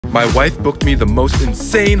My wife booked me the most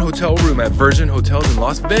insane hotel room at Virgin Hotels in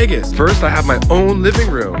Las Vegas. First, I have my own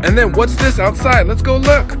living room. And then what's this outside? Let's go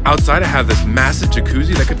look. Outside, I have this massive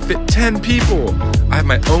jacuzzi that could fit 10 people. I have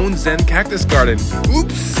my own Zen cactus garden.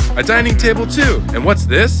 Oops! A dining table too. And what's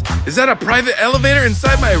this? Is that a private elevator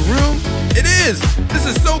inside my room? It is! This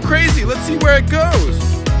is so crazy. Let's see where it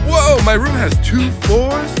goes. Whoa, my room has 2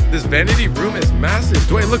 floors? This vanity room is massive.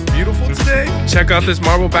 Do I look beautiful today? Check out this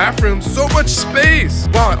marble bathroom. So much space.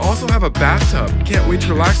 Wow, I also have a bathtub. Can't wait to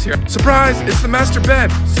relax here. Surprise, it's the master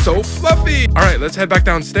bed. So fluffy. All right, let's head back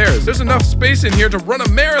downstairs. There's enough space in here to run a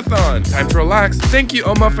marathon. Time to relax. Thank you,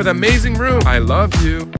 Oma, for the amazing room. I love you.